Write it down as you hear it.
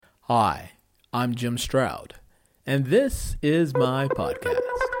Hi, I'm Jim Stroud, and this is my podcast.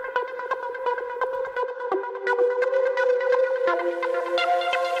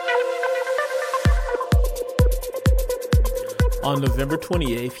 On November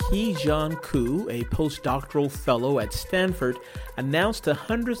 28th, Hee-Jan Koo, a postdoctoral fellow at Stanford, announced to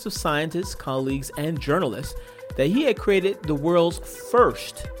hundreds of scientists, colleagues, and journalists that he had created the world's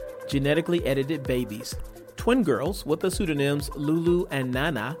first genetically edited babies, twin girls with the pseudonyms Lulu and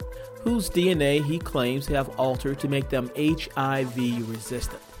Nana, whose DNA he claims to have altered to make them HIV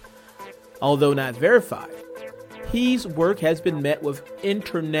resistant. Although not verified, He's work has been met with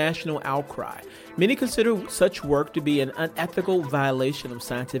international outcry. Many consider such work to be an unethical violation of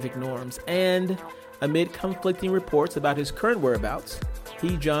scientific norms, and amid conflicting reports about his current whereabouts,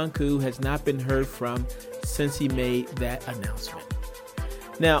 Hee-Jan Koo has not been heard from since he made that announcement.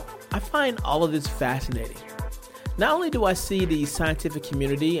 Now, I find all of this fascinating. Not only do I see the scientific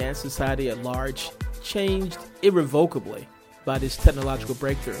community and society at large changed irrevocably by this technological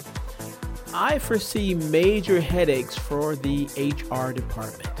breakthrough, I foresee major headaches for the HR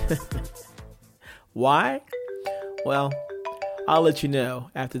department. Why? Well, I'll let you know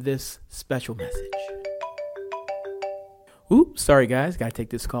after this special message. Oops, sorry guys, gotta take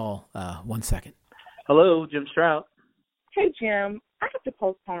this call. 1 second. Hello, Jim Stroud. Hey Jim, I have to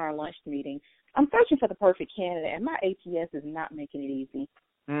postpone our lunch meeting. I'm searching for the perfect candidate, and my ATS is not making it easy.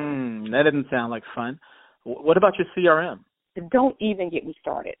 That doesn't sound like fun. What about your CRM? Don't even get me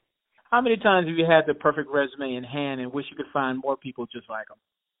started. How many times have you had the perfect resume in hand and wish you could find more people just like them?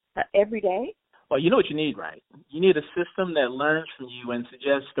 Every day? Well, you know what you need, right? You need a system that learns from you and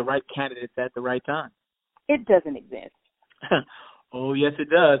suggests the right candidates at the right time. It doesn't exist. Oh, yes, it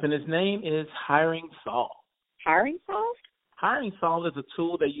does. And its name is Hiring Solve. Hiring Solve? Hiring Solve is a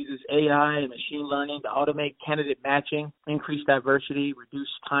tool that uses AI and machine learning to automate candidate matching, increase diversity, reduce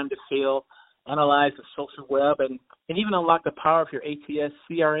time to fill, analyze the social web, and even unlock the power of your ATS,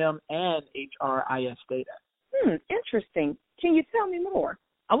 CRM, and HRIS data. Interesting. Can you tell me more?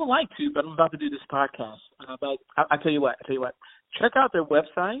 I would like to, but I'm about to do this podcast. But I tell you what. Check out their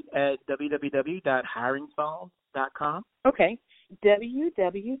website at www.hiringsolve.com. Okay.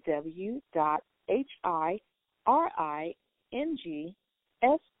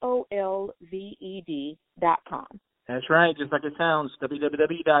 www.hiringsolved.com. That's right, just like it sounds,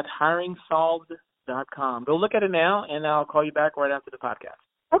 www.hiringsolved.com. Go look at it now, and I'll call you back right after the podcast.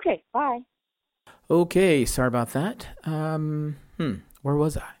 Okay, bye. Okay, sorry about that. Where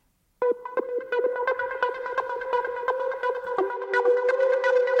was I?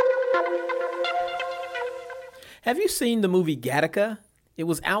 Have you seen the movie Gattaca? It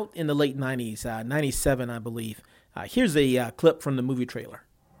was out in the late 90s, 97, I believe. Here's a clip from the movie trailer.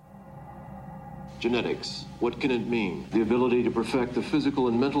 Genetics. What can it mean? The ability to perfect the physical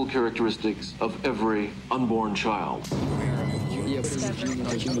and mental characteristics of every unborn child.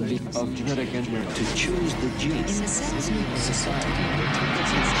 Of genetic engineering to choose the gene. Society.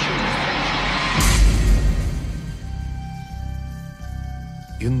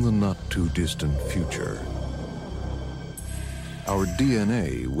 In the not-too-distant future, our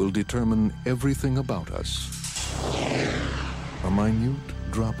DNA will determine everything about us. A minute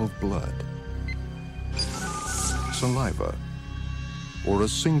drop of blood, saliva, or a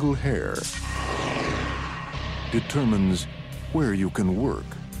single hair determines where you can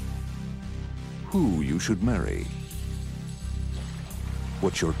work, who you should marry,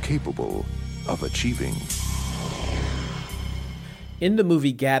 what you're capable of achieving. In the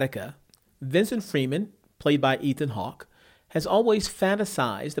movie Gattaca, Vincent Freeman, played by Ethan Hawke, has always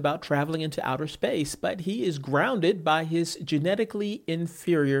fantasized about traveling into outer space, but he is grounded by his genetically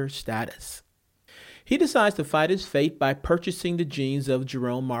inferior status. He decides to fight his fate by purchasing the genes of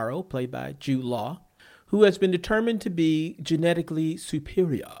Jerome Morrow, played by Jude Law, who has been determined to be genetically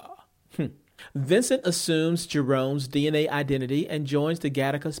superior. Vincent assumes Jerome's DNA identity and joins the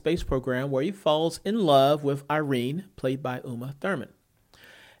Gattaca space program, where he falls in love with Irene, played by Uma Thurman.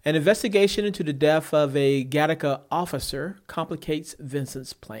 An investigation into the death of a Gattaca officer complicates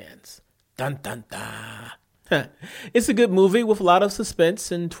Vincent's plans. Dun dun dun. It's a good movie with a lot of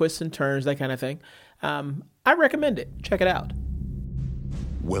suspense and twists and turns, that kind of thing. I recommend it. Check it out.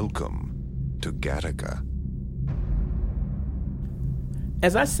 Welcome to Gattaca.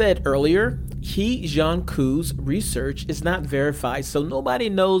 As I said earlier, Hee-Jan Koo's research is not verified, so nobody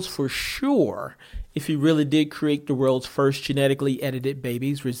knows for sure if he really did create the world's first genetically edited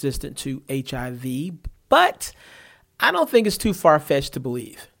babies resistant to HIV, but I don't think it's too far-fetched to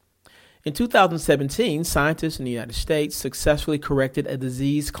believe. In 2017, scientists in the United States successfully corrected a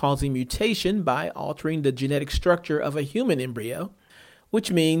disease-causing mutation by altering the genetic structure of a human embryo,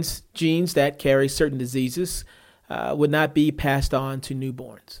 which means genes that carry certain diseases would not be passed on to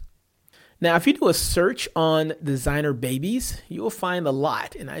newborns. Now, if you do a search on designer babies, you will find a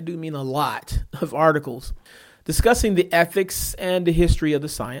lot, and I do mean a lot, of articles discussing the ethics and the history of the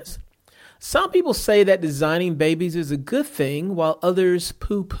science. Some people say that designing babies is a good thing, while others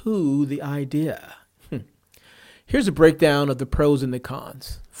poo-poo the idea. Here's a breakdown of the pros and the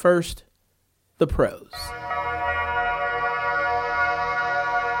cons. First, the pros.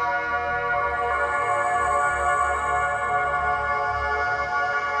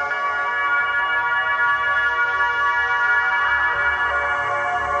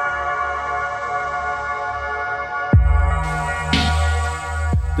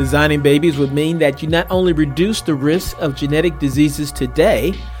 Designing babies would mean that you not only reduce the risk of genetic diseases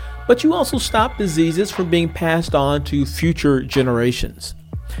today, but you also stop diseases from being passed on to future generations.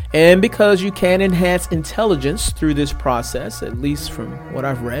 And because you can enhance intelligence through this process, at least from what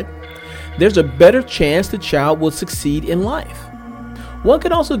I've read, there's a better chance the child will succeed in life. One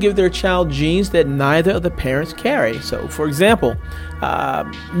can also give their child genes that neither of the parents carry. So, for example,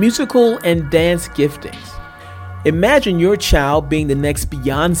 musical and dance giftings. Imagine your child being the next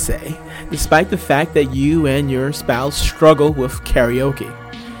Beyonce, despite the fact that you and your spouse struggle with karaoke.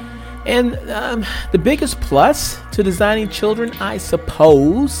 And the biggest plus to designing children, I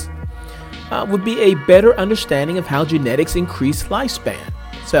suppose, would be a better understanding of how genetics increase lifespan.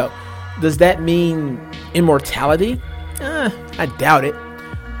 So, does that mean immortality? I doubt it.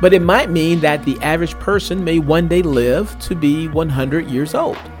 But it might mean that the average person may one day live to be 100 years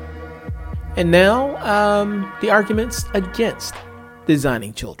old. And now, the arguments against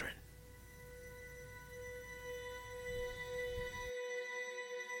designing children.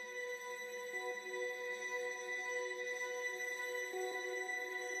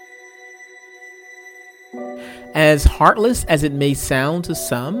 As heartless as it may sound to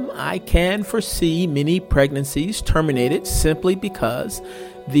some, I can foresee many pregnancies terminated simply because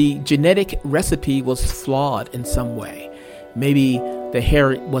the genetic recipe was flawed in some way. Maybe the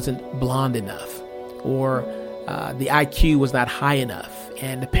hair wasn't blonde enough, or the IQ was not high enough,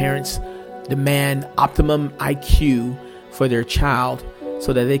 and the parents demand optimum IQ for their child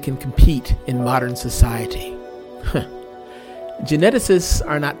so that they can compete in modern society. Geneticists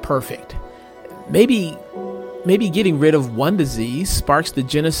are not perfect. Maybe getting rid of one disease sparks the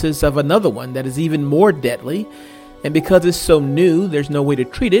genesis of another one that is even more deadly. And because it's so new, there's no way to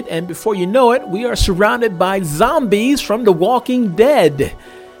treat it. And before you know it, we are surrounded by zombies from The Walking Dead.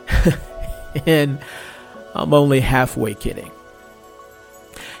 And I'm only halfway kidding.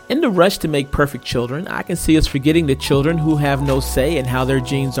 In the rush to make perfect children, I can see us forgetting the children who have no say in how their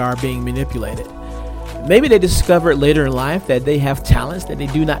genes are being manipulated. Maybe they discover later in life that they have talents that they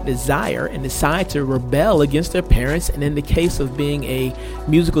do not desire and decide to rebel against their parents, and in the case of being a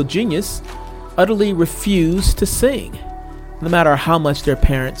musical genius, utterly refuse to sing, no matter how much their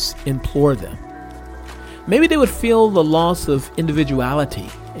parents implore them. Maybe they would feel the loss of individuality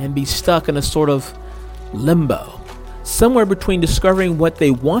and be stuck in a sort of limbo, somewhere between discovering what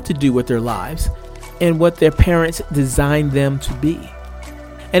they want to do with their lives and what their parents designed them to be.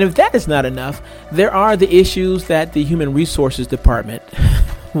 And if that is not enough, there are the issues that the Human Resources Department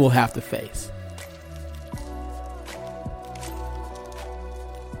will have to face.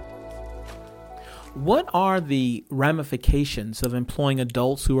 What are the ramifications of employing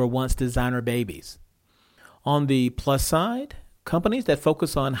adults who were once designer babies? On the plus side, companies that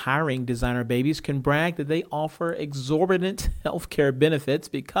focus on hiring designer babies can brag that they offer exorbitant healthcare benefits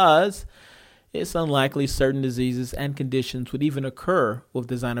because it's unlikely certain diseases and conditions would even occur with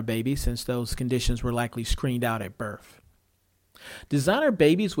designer babies, since those conditions were likely screened out at birth. Designer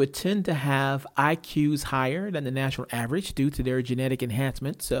babies would tend to have IQs higher than the national average due to their genetic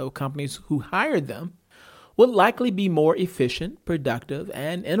enhancement, so companies who hired them would likely be more efficient, productive,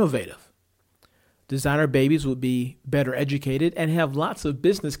 and innovative. Designer babies would be better educated and have lots of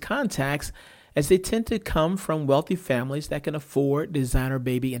business contacts, as they tend to come from wealthy families that can afford designer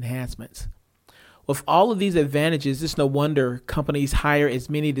baby enhancements. With all of these advantages, it's no wonder companies hire as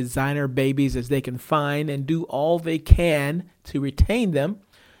many designer babies as they can find and do all they can to retain them.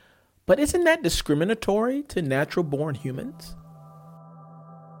 But isn't that discriminatory to natural-born humans?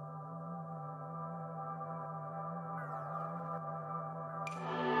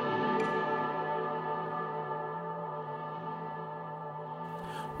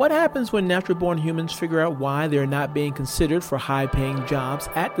 What happens when natural-born humans figure out why they're not being considered for high-paying jobs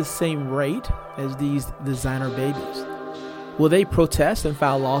at the same rate as these designer babies? Will they protest and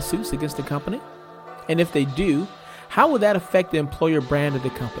file lawsuits against the company? And if they do, how will that affect the employer brand of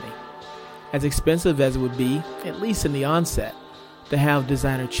the company? As expensive as it would be, at least in the onset, to have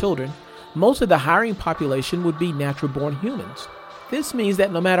designer children, most of the hiring population would be natural-born humans. This means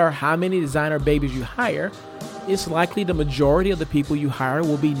that no matter how many designer babies you hire, it's likely the majority of the people you hire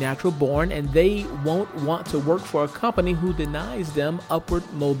will be natural-born, and they won't want to work for a company who denies them upward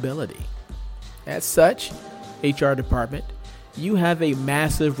mobility. As such, HR department, you have a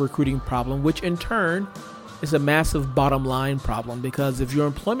massive recruiting problem, which in turn is a massive bottom line problem, because if your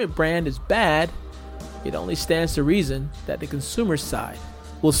employment brand is bad, it only stands to reason that the consumer side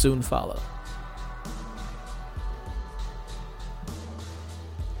will soon follow.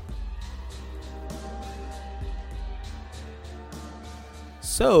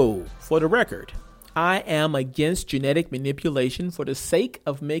 So, for the record, I am against genetic manipulation for the sake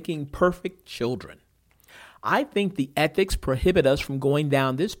of making perfect children. I think the ethics prohibit us from going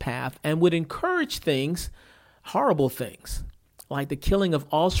down this path and would encourage things, horrible things, like the killing of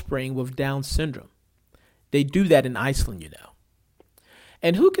offspring with Down syndrome. They do that in Iceland, you know.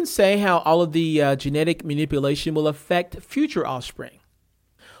 And who can say how all of the genetic manipulation will affect future offspring?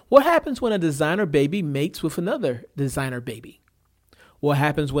 What happens when a designer baby mates with another designer baby? What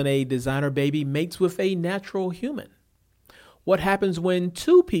happens when a designer baby mates with a natural human? What happens when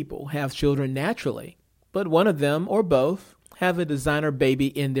two people have children naturally, but one of them or both have a designer baby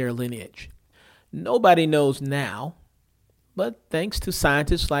in their lineage? Nobody knows now, but thanks to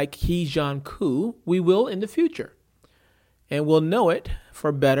scientists like Hee-Jan Koo, we will in the future. And we'll know it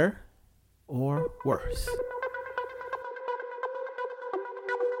for better or worse.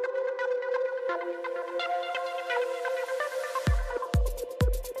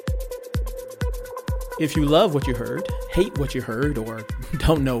 If you love what you heard, hate what you heard, or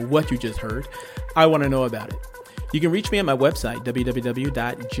don't know what you just heard, I want to know about it. You can reach me at my website,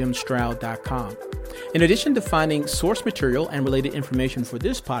 www.jimstroud.com. In addition to finding source material and related information for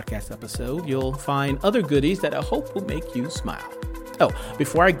this podcast episode, you'll find other goodies that I hope will make you smile. Oh,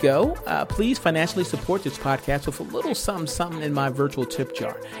 before I go, please financially support this podcast with a little something in my virtual tip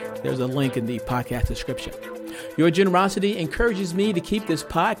jar. There's a link in the podcast description. Your generosity encourages me to keep this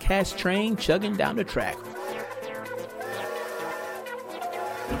podcast train chugging down the track.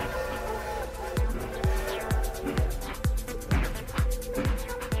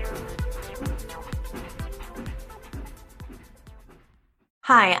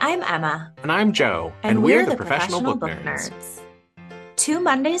 Hi, I'm Emma. And I'm Joe. And we're the Professional Book Nerds. 2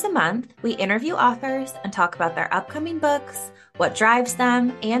 Mondays a month, we interview authors and talk about their upcoming books, what drives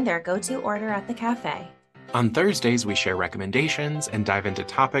them, and their go-to order at the cafe. On Thursdays, we share recommendations and dive into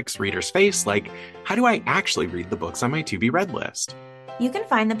topics readers face, like how do I actually read the books on my to-be-read list? You can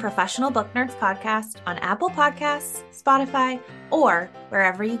find the Professional Book Nerds podcast on Apple Podcasts, Spotify, or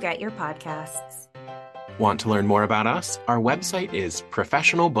wherever you get your podcasts. Want to learn more about us? Our website is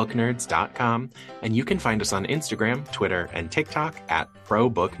professionalbooknerds.com, and you can find us on Instagram, Twitter, and TikTok at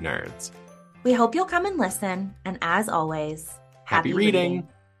ProBookNerds. We hope you'll come and listen, and as always, happy reading.